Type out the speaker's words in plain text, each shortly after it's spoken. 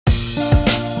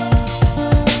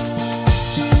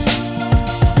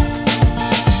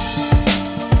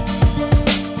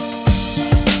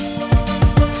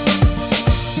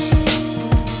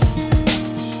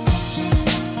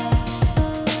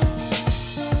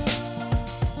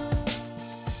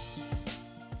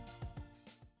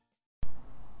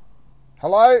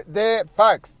Hello there,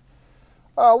 folks.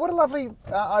 Oh, what a lovely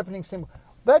opening symbol.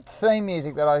 That theme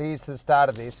music that I used at the start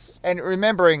of this, and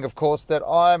remembering, of course, that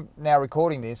I'm now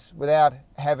recording this without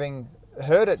having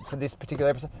heard it for this particular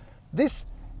episode.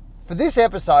 For this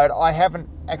episode, I haven't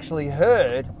actually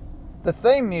heard the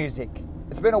theme music.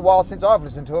 It's been a while since I've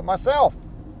listened to it myself.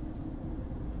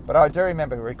 But I do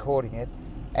remember recording it,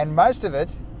 and most of it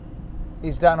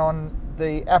is done on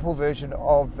the Apple version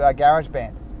of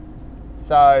GarageBand.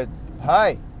 So,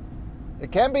 hey,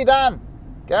 it can be done.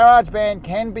 GarageBand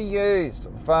can be used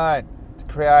on the phone to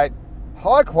create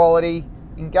high quality,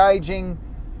 engaging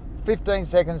 15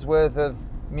 seconds worth of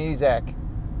music.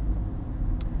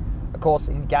 Of course,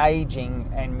 engaging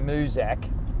and music,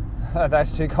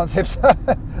 those two concepts,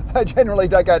 they generally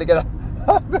don't go together.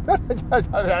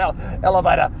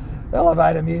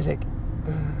 Elevator music.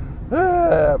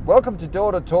 Welcome to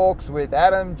Daughter Talks with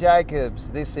Adam Jacobs.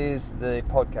 This is the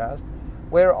podcast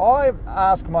where I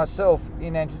ask myself,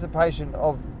 in anticipation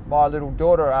of my little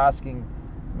daughter asking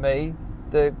me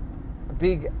the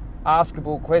big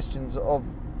askable questions of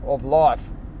life.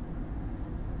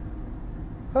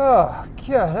 Oh,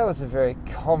 yeah, that was a very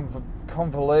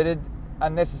convoluted,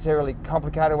 unnecessarily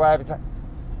complicated way of saying.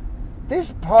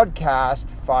 This podcast,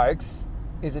 folks,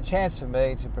 is a chance for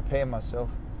me to prepare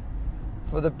myself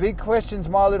for the big questions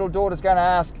my little daughter's going to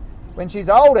ask when she's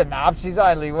old enough. She's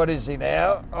only, what is she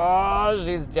now? Oh,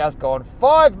 she's just gone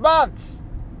 5 months.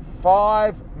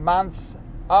 5 months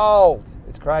old.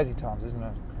 It's crazy times, isn't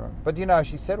it? But you know,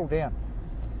 she's settled down.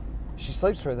 She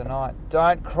sleeps through the night.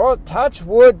 Don't touch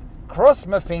wood. Cross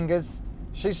my fingers.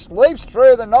 She sleeps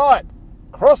through the night.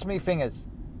 Cross me fingers.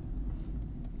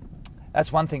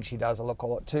 That's one thing she does a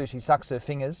lot too. She sucks her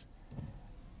fingers.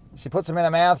 She puts them in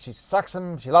her mouth. She sucks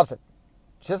them. She loves it.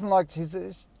 She doesn't like...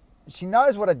 She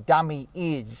knows what a dummy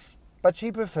is, but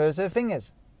she prefers her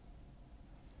fingers.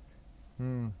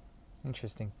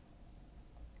 Interesting.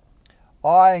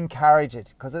 I encourage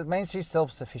it because it means she's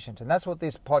self-sufficient, and that's what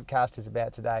this podcast is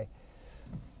about today.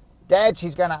 Dad,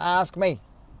 she's going to ask me.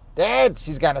 Dad,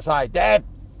 she's going to say, Dad.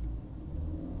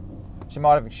 She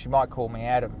might call me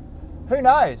Adam. Who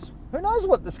knows? Who knows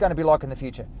what it's going to be like in the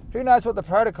future? Who knows what the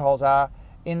protocols are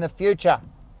in the future?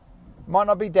 Might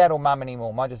not be Dad or Mum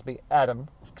anymore. Might just be Adam.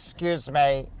 Excuse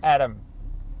me, Adam.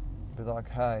 Be like,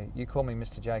 hey, you call me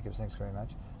Mr. Jacobs, thanks very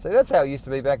much. So that's how it used to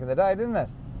be back in the day, didn't it?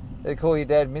 They'd call your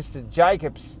dad Mr.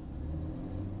 Jacobs.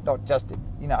 Not just,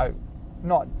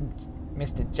 not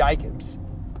Mr. Jacobs.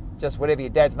 Just whatever your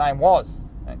dad's name was.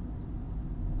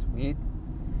 That's weird.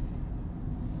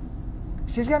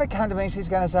 She's going to come to me, she's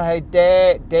going to say, hey,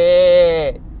 Dad.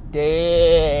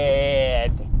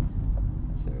 That's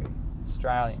very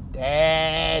Australian.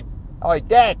 Dad. Oh,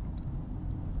 Dad.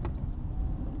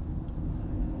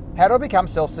 How do I become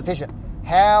self-sufficient?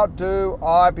 How do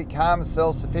I become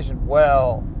self-sufficient?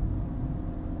 Well,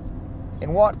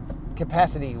 in what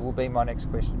capacity will be my next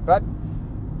question. But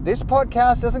this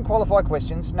podcast doesn't qualify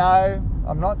questions. No,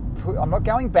 I'm not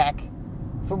going back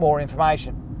for more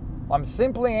information. I'm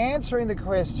simply answering the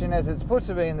question as it's put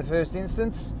to me in the first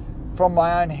instance from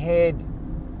my own head,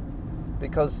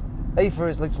 because Aoife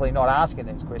is literally not asking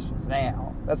these questions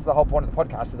now. That's the whole point of the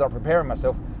podcast, is that I'm preparing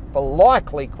myself for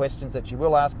likely questions that you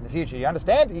will ask in the future. You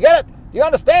understand? You get it? You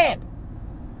understand?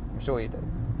 I'm sure you do.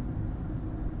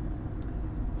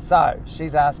 So,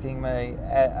 she's asking me,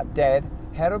 Dad,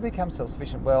 how do I become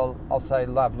self-sufficient? Well, I'll say,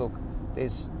 love, look,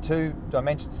 there's 2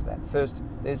 dimensions to that. First,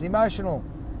 there's emotional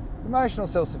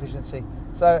self-sufficiency.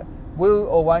 So, will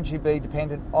or won't you be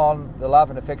dependent on the love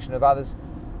and affection of others?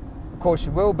 Of course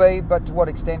you will be, but to what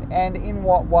extent and in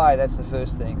what way? That's the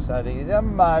first thing. So the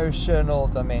emotional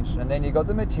dimension, and then you've got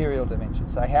the material dimension.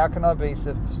 So how can I be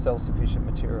self-sufficient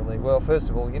materially? Well,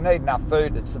 first of all, you need enough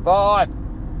food to survive.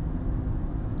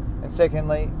 And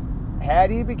secondly, how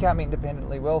do you become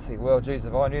independently wealthy? Well, geez,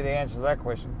 if I knew the answer to that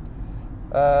question,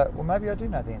 well, maybe I do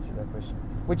know the answer to that question,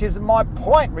 which is my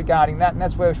point regarding that, and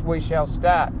that's where we shall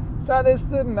start. So there's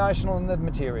the emotional and the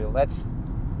material. That's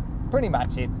pretty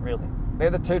much it, really. They're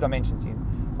the 2 dimensions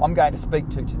I'm going to speak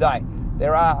to today.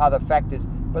 There are other factors,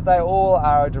 but they all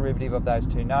are a derivative of those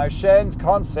 2 notions,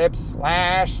 concepts /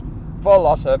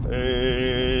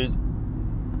 philosophies.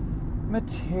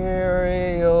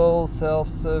 Material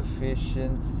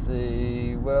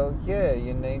self-sufficiency. Well, yeah,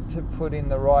 you need to put in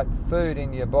the right food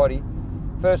in your body.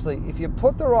 Firstly, if you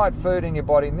put the right food in your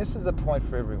body, and this is a point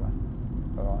for everyone,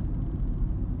 all right?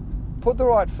 Put the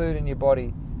right food in your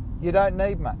body, you don't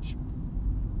need much.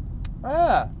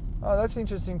 Oh, that's an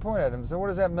interesting point, Adam. So what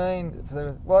does that mean?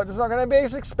 Well, it's not going to be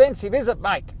as expensive, is it,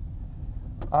 mate?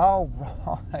 Oh,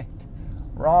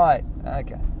 right.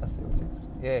 Okay, I see what it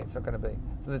is. Yeah, it's not going to be.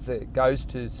 So it goes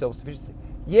to self-sufficiency.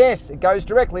 Yes, it goes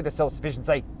directly to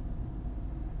self-sufficiency.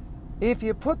 If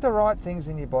you put the right things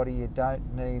in your body, you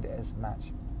don't need as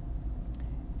much.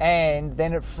 And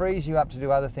then it frees you up to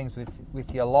do other things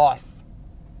with your life,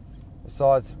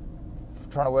 besides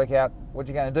trying to work out what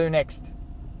you're going to do next.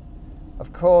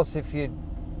 Of course, if you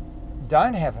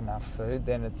don't have enough food,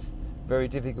 then it's very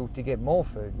difficult to get more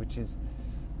food, which is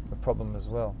a problem as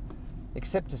well.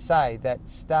 Except to say that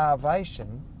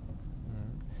starvation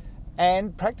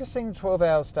and practicing 12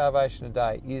 hours starvation a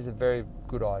day is a very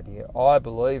good idea, I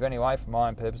believe, anyway, for my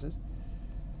own purposes.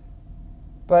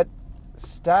 But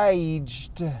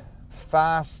staged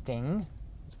fasting,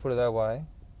 let's put it that way,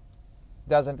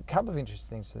 does a couple of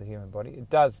interesting things for the human body. It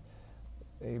does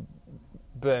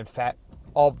burn fat,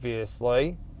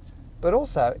 obviously, but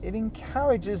also it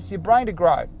encourages your brain to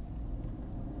grow.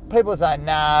 People say,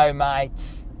 no, mate,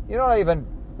 you're not even,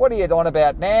 what are you on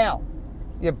about now?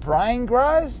 Your brain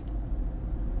grows?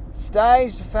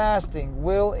 Staged fasting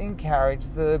will encourage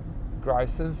the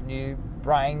growth of new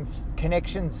brain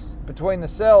connections between the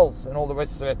cells and all the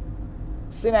rest of it.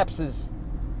 Synapses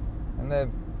and the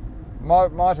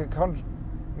mitochondria,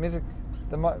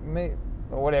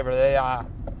 or whatever they are.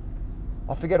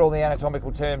 I forget all the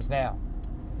anatomical terms now.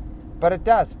 But it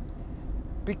does.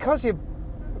 Because your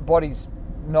body's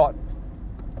not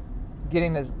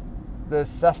getting the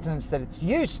sustenance that it's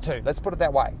used to, let's put it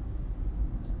that way,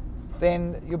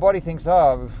 then your body thinks,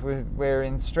 oh, if we're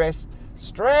in stress,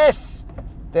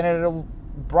 then it'll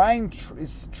brain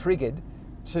is triggered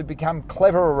to become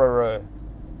cleverer.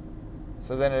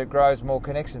 So then it grows more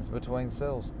connections between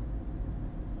cells.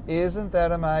 Isn't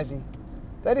that amazing?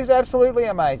 That is absolutely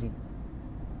amazing.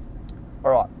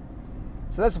 All right.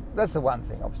 So that's the one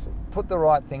thing, obviously. Put the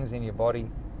right things in your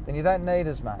body, then you don't need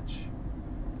as much.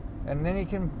 And then you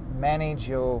can manage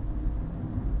your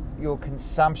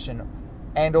consumption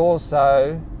and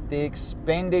also the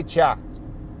expenditure.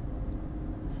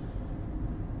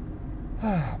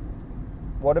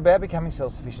 What about becoming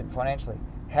self-sufficient financially?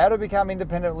 How to become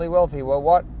independently wealthy? Well,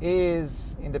 what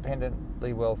is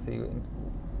independently wealthy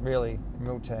really, in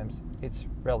real terms? It's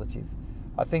relative.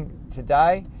 I think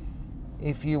today,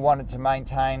 if you wanted to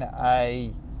maintain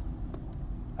a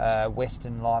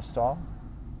Western lifestyle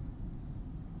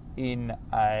in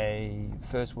a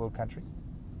first world country,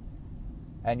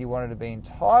 and you wanted to be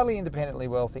entirely independently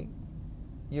wealthy,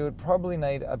 you would probably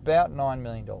need about $9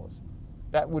 million.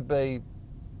 That would be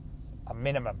a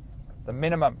minimum, the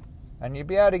minimum. And you'd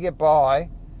be able to get by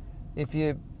if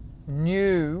you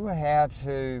knew how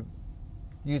to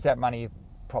use that money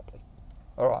properly.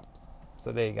 All right,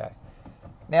 so there you go.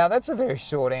 Now, that's a very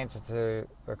short answer to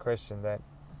a question that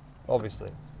obviously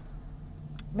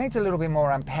needs a little bit more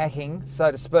unpacking,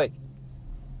 so to speak.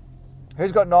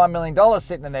 Who's got $9 million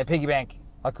sitting in their piggy bank?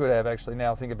 I could have, actually,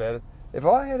 now I think about it. If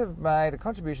I had have made a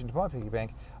contribution to my piggy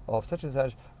bank of such and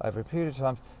such over a period of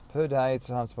time per day,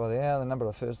 times by the hour, the number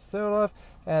of first third life,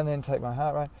 and then take my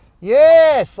heart rate.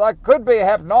 Yes, I could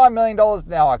have $9 million.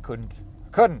 No, I couldn't.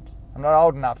 I'm not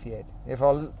old enough yet. If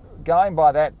I was going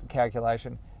by that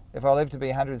calculation, if I live to be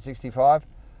 165,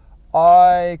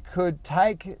 I could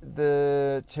take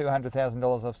the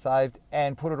 $200,000 I've saved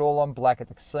and put it all on black at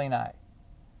the casino.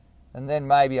 And then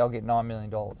maybe I'll get $9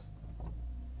 million.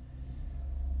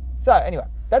 So anyway,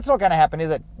 that's not going to happen,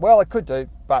 is it? Well, it could do,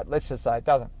 but let's just say it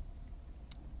doesn't.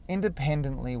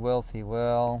 Independently wealthy,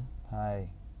 well, hey,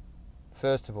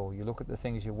 first of all, you look at the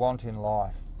things you want in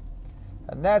life.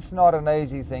 And that's not an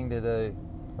easy thing to do.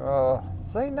 Oh,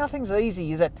 see, nothing's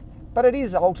easy, is it? But it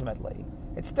is ultimately.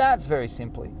 It starts very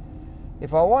simply.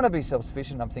 If I want to be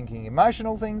self-sufficient, I'm thinking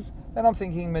emotional things and I'm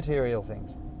thinking material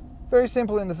things. Very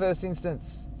simple in the first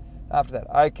instance. After that,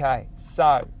 okay,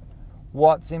 so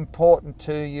what's important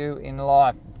to you in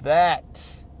life?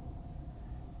 That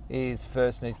is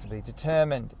first needs to be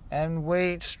determined, and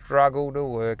we struggle to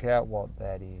work out what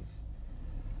that is.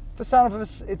 For some of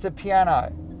us, it's a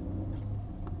piano.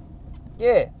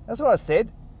 Yeah, that's what I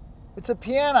said. It's a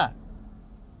piano.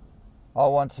 I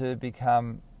want to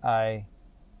become a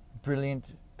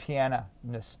brilliant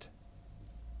pianist.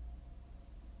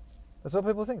 That's what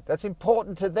people think. That's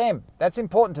important to them.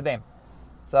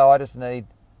 So I just need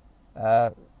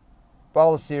a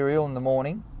bowl of cereal in the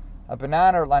morning, a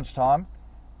banana at lunchtime,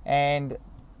 and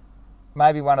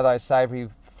maybe one of those savoury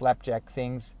flapjack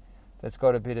things that's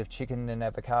got a bit of chicken and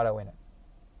avocado in it.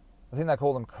 I think they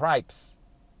call them crepes.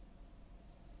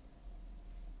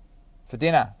 For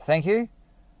dinner, thank you.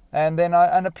 And then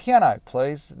and a piano,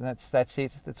 please. That's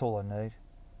it. That's all I need.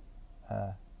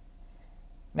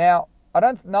 Now, I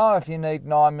don't know if you need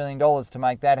 $9 million to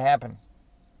make that happen,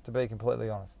 to be completely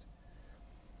honest.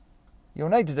 you'll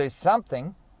need to do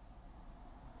something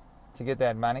to get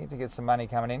that money, to get some money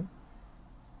coming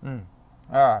in.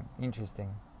 All right,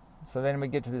 interesting. So then we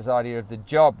get to this idea of the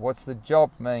job. What's the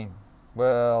job mean?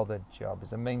 Well, the job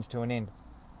is a means to an end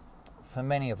for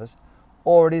many of us,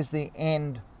 or it is the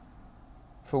end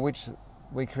for which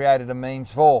we created a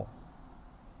means for.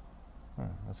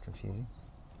 That's confusing.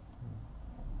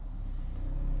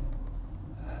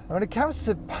 When it comes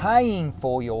to paying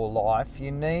for your life,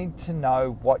 you need to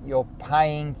know what you're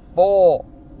paying for.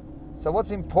 So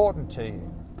what's important to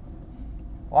you?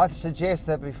 I suggest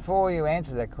that before you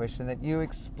answer that question, that you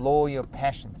explore your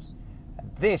passions.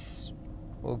 And this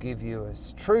will give you a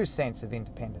true sense of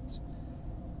independence.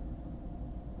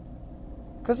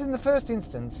 Because in the first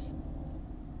instance,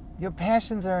 your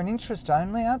passions are an interest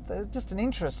only, aren't they? Just an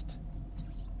interest.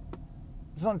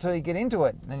 It's not until you get into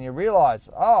it and then you realise,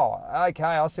 oh, okay,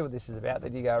 I see what this is about,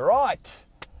 that you go, right,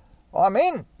 I'm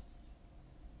in.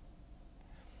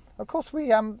 Of course,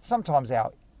 we sometimes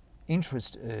our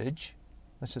interest urge,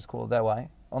 let's just call it that way,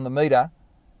 on the meter,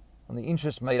 on the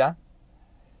interest meter,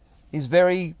 is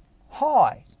very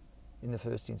high in the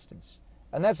first instance.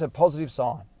 And that's a positive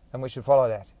sign, and we should follow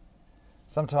that.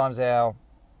 Sometimes our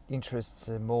interests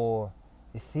are more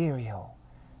ethereal,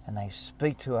 and they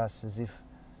speak to us as if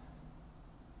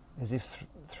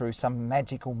through some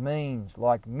magical means,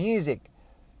 like music.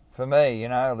 For me,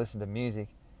 I listen to music,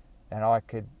 and I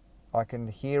can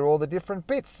hear all the different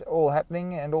bits all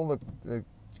happening and all the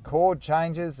chord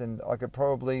changes, and I could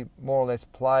probably more or less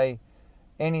play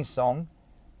any song,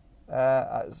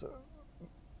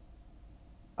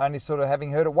 only sort of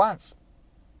having heard it once,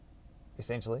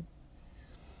 essentially.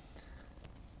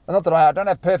 Not that I don't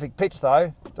have perfect pitch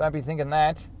though, don't be thinking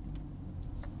that.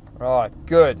 Right,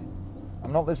 good.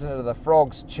 I'm not listening to the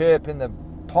frogs chirp in the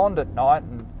pond at night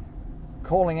and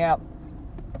calling out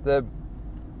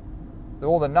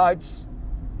all the notes.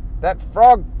 That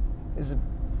frog is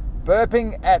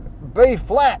burping at B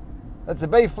flat. That's a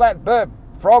B flat burp,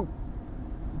 frog.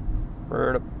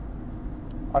 I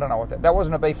don't know what that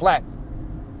wasn't a B flat.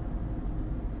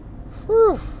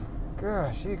 Whew,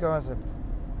 gosh, you guys have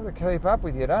got to keep up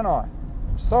with you, don't I?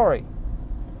 I'm sorry.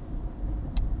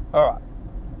 All right.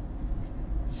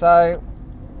 So,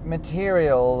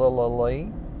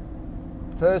 materially,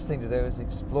 first thing to do is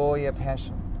explore your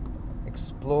passion.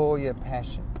 Explore your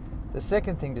passion. The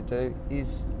second thing to do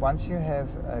is, once you have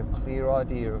a clear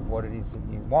idea of what it is that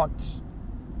you want,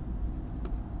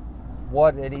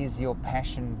 what it is your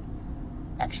passion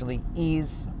actually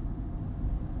is,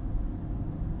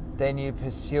 then you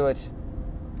pursue it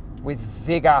with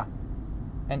vigour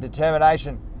and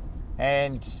determination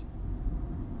and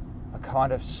a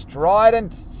kind of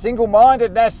strident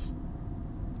single-mindedness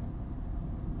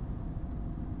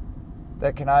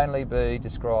that can only be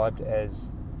described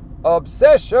as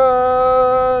obsession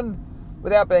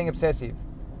without being obsessive.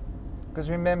 Because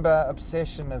remember,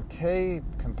 obsession, a key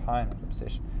component of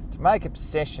obsession. To make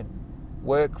obsession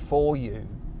work for you,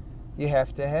 you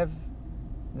have to have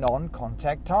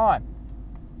non-contact time.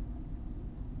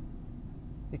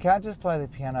 You can't just play the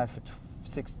piano for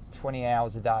 20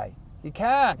 hours a day. You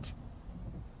can't.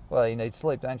 Well, you need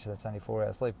sleep, don't you? That's only 4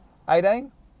 hours sleep.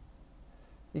 18?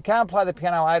 You can't play the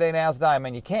piano 18 hours a day. I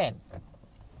mean, you can.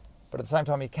 But at the same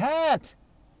time, you can't.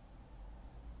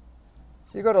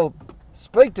 You've got to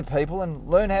speak to people and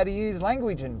learn how to use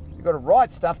language, and you've got to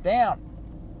write stuff down.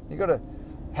 You've got to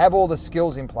have all the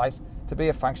skills in place to be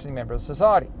a functioning member of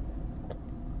society.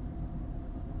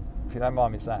 If you don't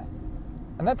mind me saying.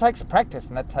 And that takes practice,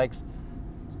 and that takes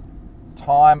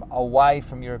time away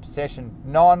from your obsession.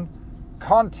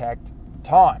 Non-contact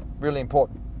time. Really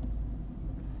important.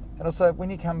 And also, when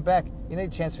you come back, you need a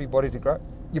chance for your body to grow.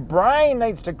 Your brain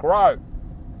needs to grow.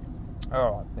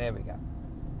 All right, there we go.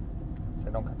 So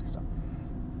non-contact time.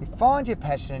 You find your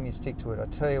passion and you stick to it. I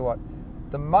tell you what,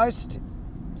 the most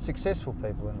successful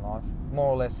people in life, more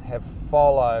or less, have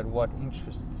followed what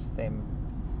interests them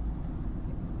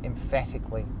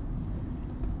emphatically.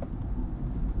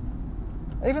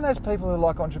 Even those people who are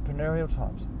like entrepreneurial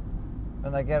types,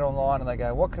 and they get online and they go,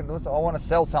 I want to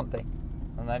sell something.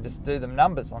 And they just do them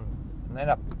numbers on, and they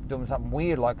end up doing something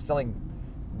weird like selling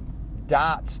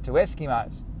darts to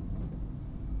Eskimos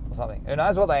or something. Who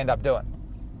knows what they end up doing?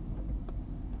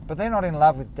 But they're not in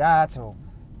love with darts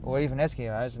or even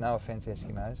Eskimos. No offence,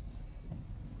 Eskimos.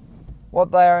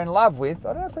 What they are in love with,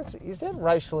 I don't know if is that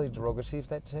racially derogative,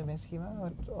 that term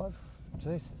Eskimo?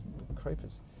 Jeez,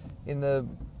 creepers. In the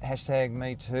hashtag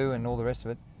Me Too and all the rest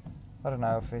of it, I don't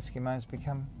know if Eskimos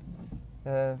become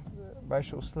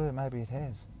racial slur. Maybe it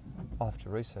has. I'll have to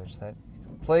research that.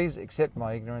 Please accept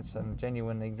my ignorance and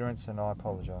genuine ignorance, and I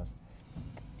apologise.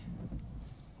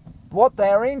 what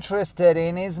they're interested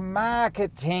in is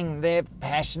marketing. They're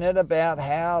passionate about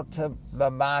how the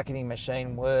marketing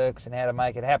machine works and how to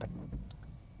make it happen.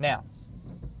 Now,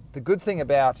 the good thing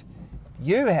about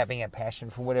you having a passion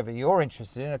for whatever you're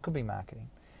interested in, it could be marketing,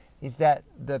 is that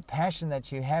the passion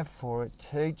that you have for it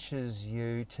teaches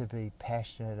you to be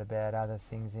passionate about other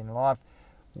things in life.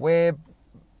 We're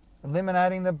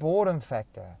eliminating the boredom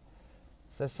factor.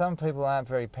 So some people aren't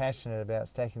very passionate about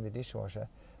stacking the dishwasher,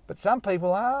 but some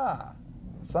people are.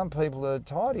 Some people are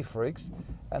tidy freaks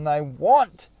and they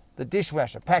want the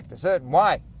dishwasher packed a certain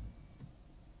way.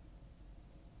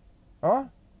 Huh?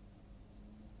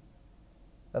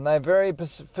 And they're very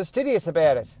fastidious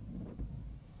about it.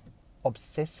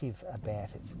 Obsessive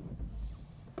about it.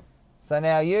 So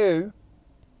now you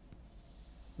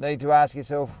need to ask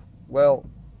yourself, well,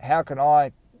 how can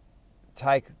I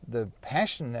take the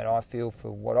passion that I feel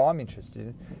for what I'm interested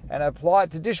in and apply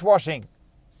it to dishwashing?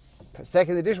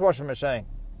 Stacking the dishwashing machine.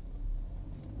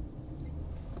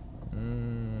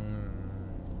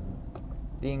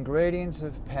 The ingredients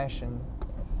of passion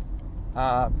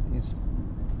is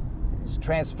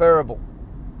transferable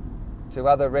to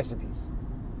other recipes.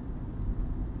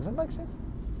 Does that make sense?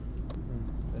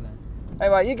 Don't know.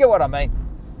 Anyway, you get what I mean.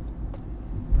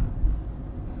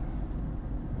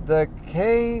 The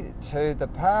key to the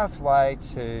pathway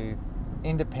to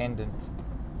independent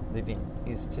living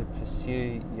is to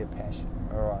pursue your passion.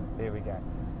 All right, there we go.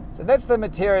 So that's the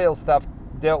material stuff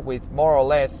dealt with, more or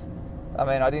less. I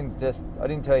mean, I didn't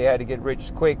tell you how to get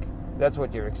rich quick. That's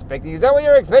what you're expecting. Is that what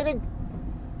you're expecting?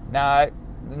 No, I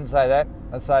didn't say that.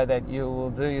 I say that you will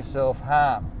do yourself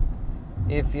harm.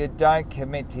 If you don't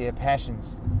commit to your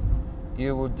passions,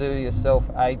 you will do yourself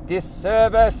a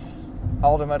disservice,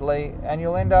 ultimately, and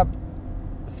you'll end up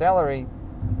a salary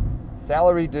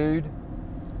dude.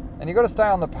 And you've got to stay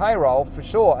on the payroll, for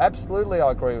sure. Absolutely,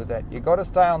 I agree with that. You've got to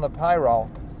stay on the payroll.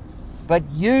 But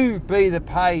you be the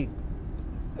payee.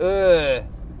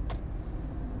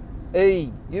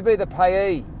 You be the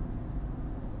payee.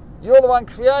 You're the one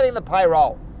creating the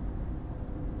payroll.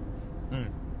 All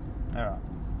right.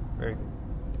 Very good.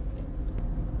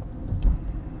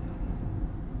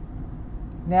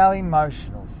 Now,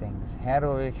 emotional things. How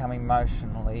do we become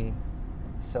emotionally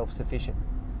self-sufficient?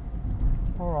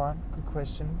 All right. Good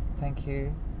question. Thank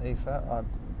you, Aoife. I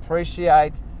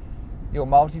appreciate your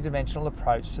multidimensional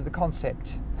approach to the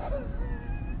concept.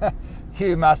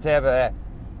 You must have a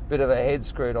bit of a head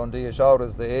screwed onto your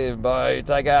shoulders there. Boy, you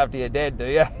take after your dad, do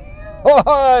you?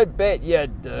 I bet you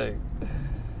do.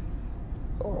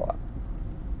 All right.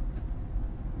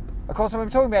 Of course, when we're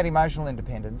talking about emotional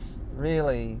independence,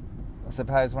 really, I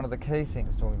suppose one of the key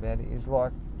things talking about is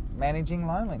like managing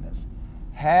loneliness.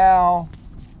 How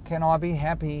can I be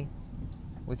happy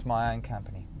with my own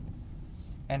company?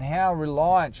 And how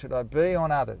reliant should I be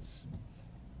on others?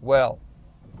 Well,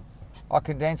 I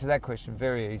can answer that question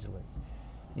very easily.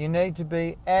 You need to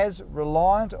be as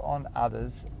reliant on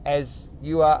others as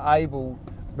you are able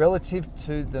relative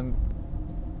to them,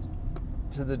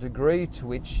 to the degree to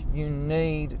which you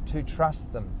need to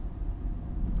trust them.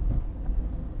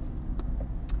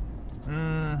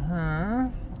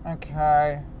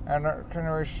 Okay. And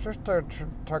can we just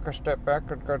take a step back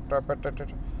and go?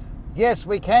 Yes,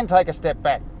 we can take a step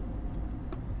back.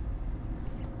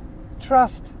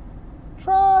 Trust.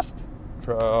 Trust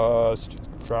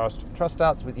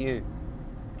starts with you.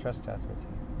 Trust starts with you.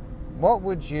 What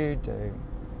would you do?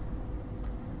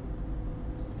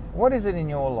 What is it in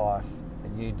your life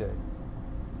that you do,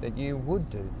 that you would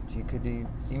do, that you could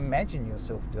imagine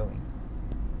yourself doing,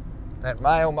 that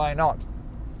may or may not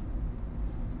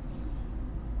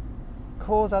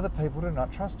cause other people to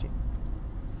not trust you?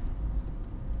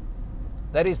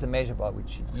 That is the measure by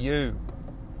which you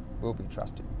will be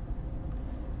trusted,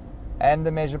 and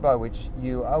the measure by which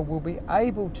you will be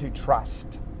able to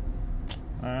trust.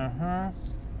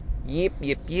 Yep.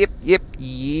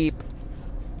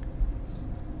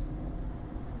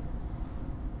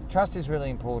 Trust is really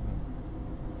important,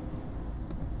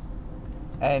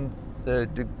 and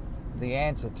the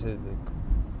answer to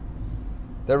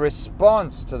the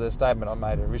response to the statement I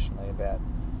made originally about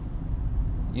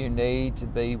you need to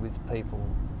be with people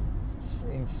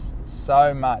in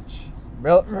so much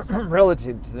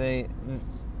relative to the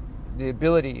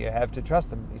ability you have to trust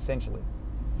them, essentially.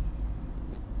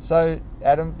 So,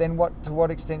 Adam, then to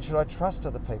what extent should I trust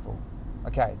other people?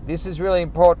 Okay, this is really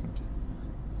important.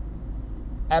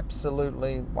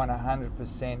 Absolutely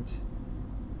 100%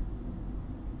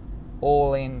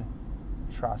 all in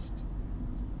trust.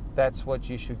 That's what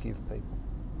you should give people.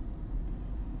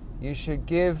 You should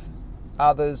give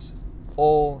others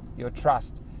all your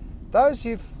trust. Those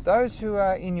who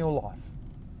are in your life.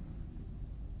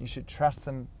 You should trust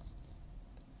them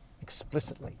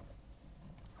explicitly.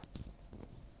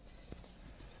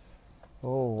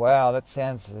 Oh, wow, that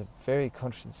sounds very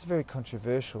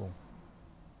controversial,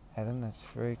 Adam. That's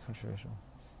very controversial.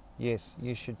 Yes,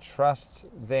 you should trust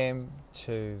them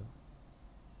to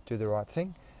do the right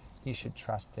thing. You should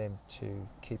trust them to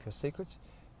keep your secrets.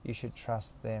 You should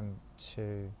trust them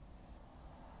to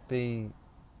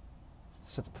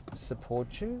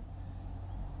support you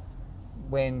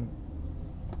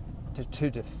to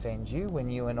defend you when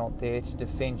you are not there to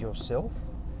defend yourself.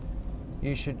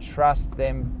 You should trust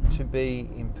them to be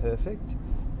imperfect.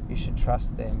 You should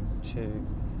trust them to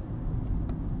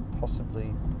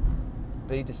possibly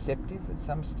be deceptive at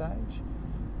some stage.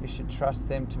 You should trust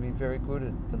them to be very good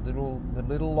at the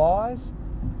little lies,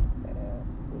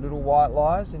 little white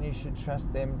lies, and you should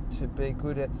trust them to be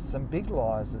good at some big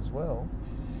lies as well.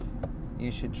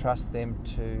 You should trust them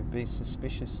to be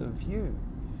suspicious of you.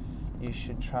 You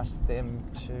should trust them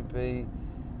to be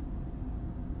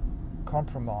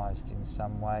compromised in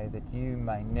some way that you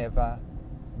may never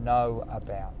know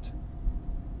about.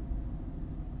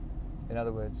 In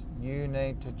other words, you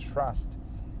need to trust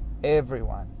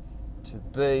everyone to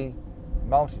be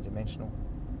multidimensional,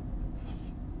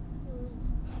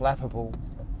 flappable,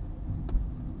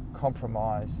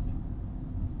 compromised,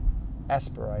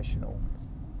 aspirational,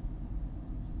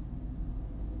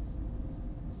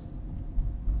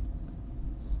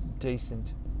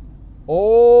 decent,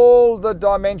 all the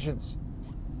dimensions.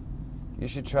 You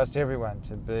should trust everyone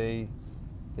to be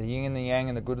the yin and the yang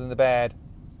and the good and the bad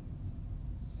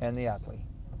and the ugly.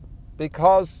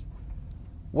 Because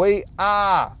we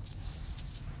are.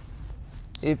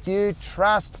 If you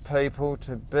trust people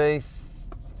to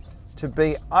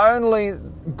be only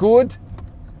good,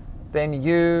 then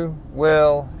you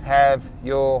will have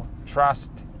your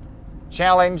trust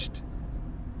challenged.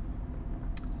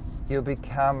 You'll be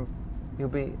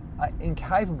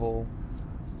incapable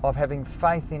of having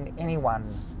faith in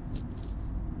anyone.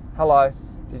 Hello,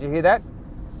 did you hear that?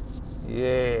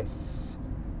 Yes.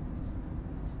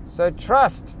 So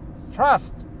trust.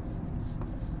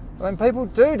 When people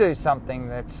do something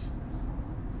that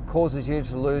causes you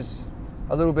to lose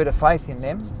a little bit of faith in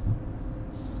them,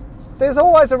 there's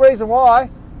always a reason why.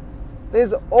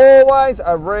 There's always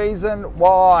a reason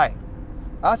why.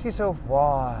 Ask yourself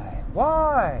why.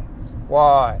 Why?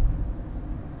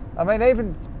 I mean,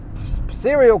 even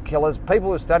serial killers,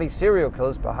 people who study serial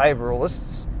killers,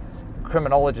 behaviouralists,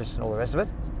 criminologists and all the rest of it,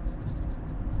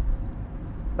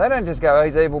 they don't just go, oh,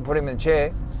 he's evil, put him in the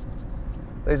chair.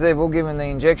 He's evil, give him the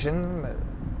injection,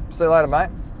 see you later, mate.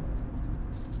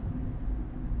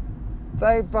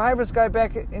 Behaviourists go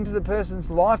back into the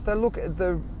person's life, they look at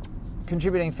the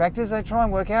contributing factors, they try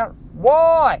and work out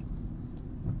why.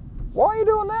 Why are you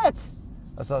doing that?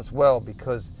 So it's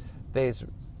because there's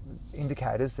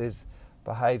indicators, there's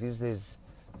behaviours, there's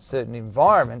certain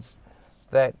environments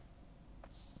that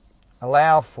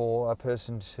allow for a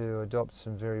person to adopt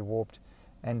some very warped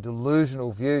and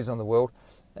delusional views on the world,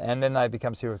 and then they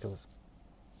become serial killers.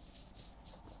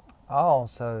 Oh,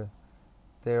 so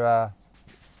there are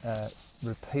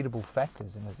repeatable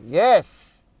factors in this.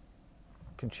 Yes!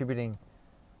 Contributing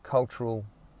cultural,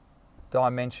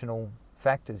 dimensional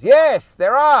factors. Yes,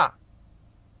 there are!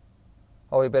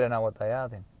 Oh, we better know what they are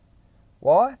then.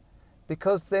 Why?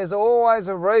 Because there's always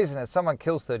a reason. If someone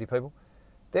kills 30 people,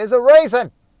 there's a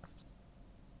reason.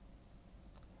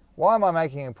 Why am I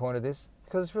making a point of this?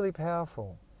 Because it's really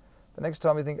powerful. The next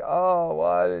time you think, oh,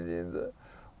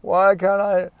 why can't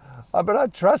I? But I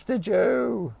trusted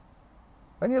you,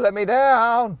 and you let me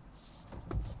down.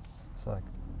 It's like,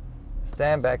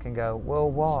 stand back and go,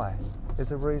 well, why?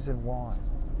 There's a reason why.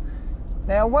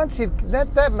 Now, once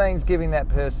that means giving that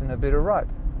person a bit of rope,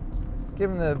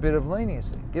 giving them a bit of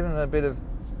leniency, giving them a bit of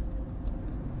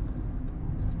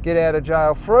get out of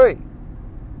jail free.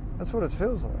 That's what it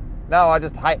feels like. No, I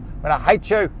hate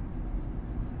you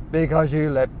because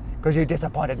you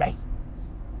disappointed me.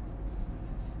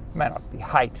 It may not be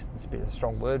hate, it's a bit of a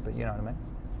strong word, but you know what I mean.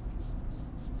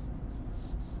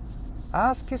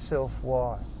 Ask yourself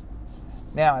why.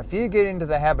 Now, if you get into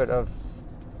the habit of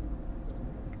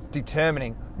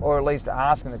determining, or at least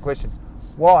asking the question,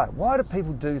 why? Why do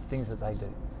people do things that they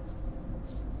do?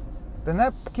 Then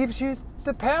that gives you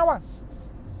the power.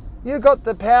 You got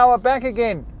the power back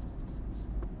again.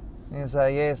 You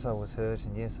say, yes, I was hurt,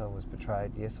 and yes, I was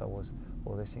betrayed, yes, I was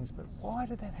all these things, but why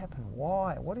did that happen?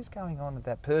 Why? What is going on with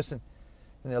that person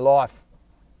in their life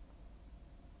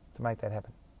to make that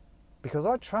happen? Because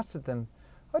I trusted them.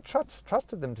 I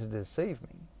trusted them to deceive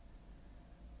me,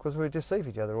 because we deceive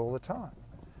each other all the time.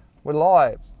 We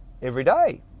lie every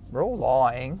day. We're all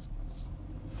lying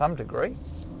some degree.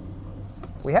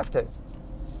 We have to.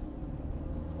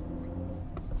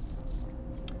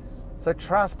 So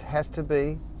trust has to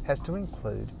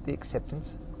include the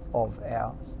acceptance of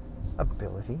our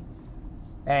ability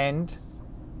and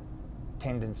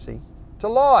tendency to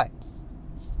lie.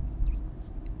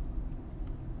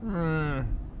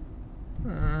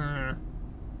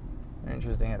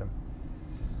 Interesting, Adam.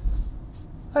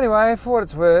 Anyway, for what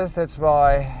it's worth, that's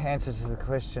my answer to the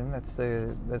question.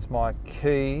 That's my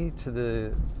key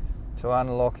to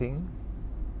unlocking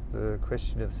the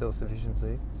question of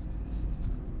self-sufficiency.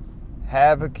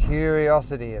 Have a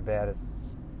curiosity about it.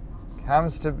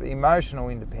 Comes to emotional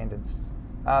independence.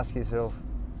 Ask yourself,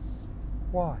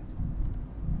 why?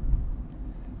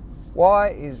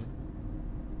 Why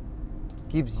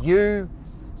gives you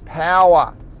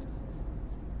power?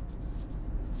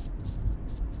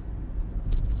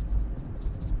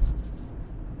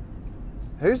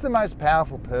 Who's the most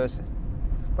powerful person?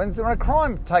 When a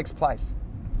crime takes place,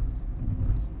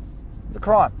 it's a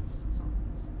crime.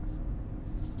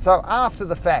 So after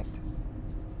the fact,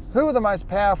 who are the most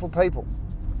powerful people?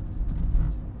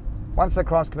 Once the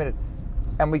crime's committed,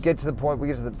 and we get to the point,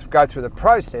 go through the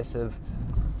process of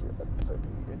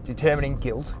determining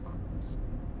guilt,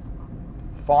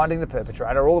 finding the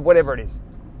perpetrator, or whatever it is.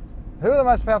 Who are the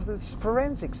most powerful? It's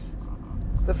forensics.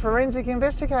 The forensic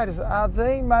investigators are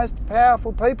the most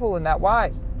powerful people in that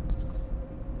way.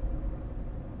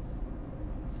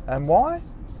 And why?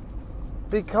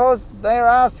 Because they're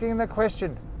asking the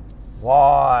question,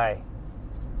 why?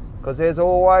 Because there's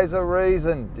always a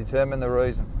reason. Determine the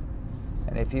reason.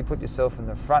 And if you put yourself in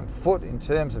the front foot in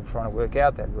terms of trying to work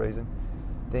out that reason,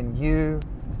 then you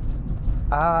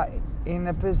are in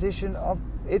a position of,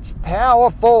 it's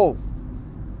powerful.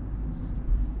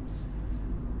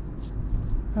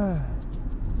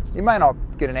 You may not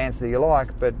get an answer that you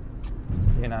like, but,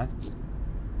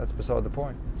 that's beside the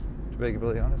point, to be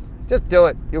completely honest. Just do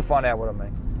it. You'll find out what I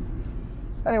mean.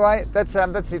 Anyway, that's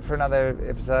it for another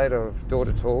episode of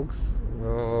Daughter Talks,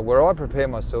 where I prepare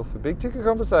myself for big ticket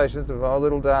conversations with my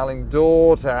little darling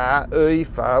daughter,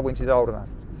 Aoife, when she's old enough.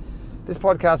 This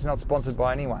podcast is not sponsored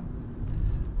by anyone.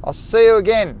 I'll see you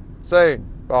again soon.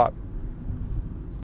 Bye.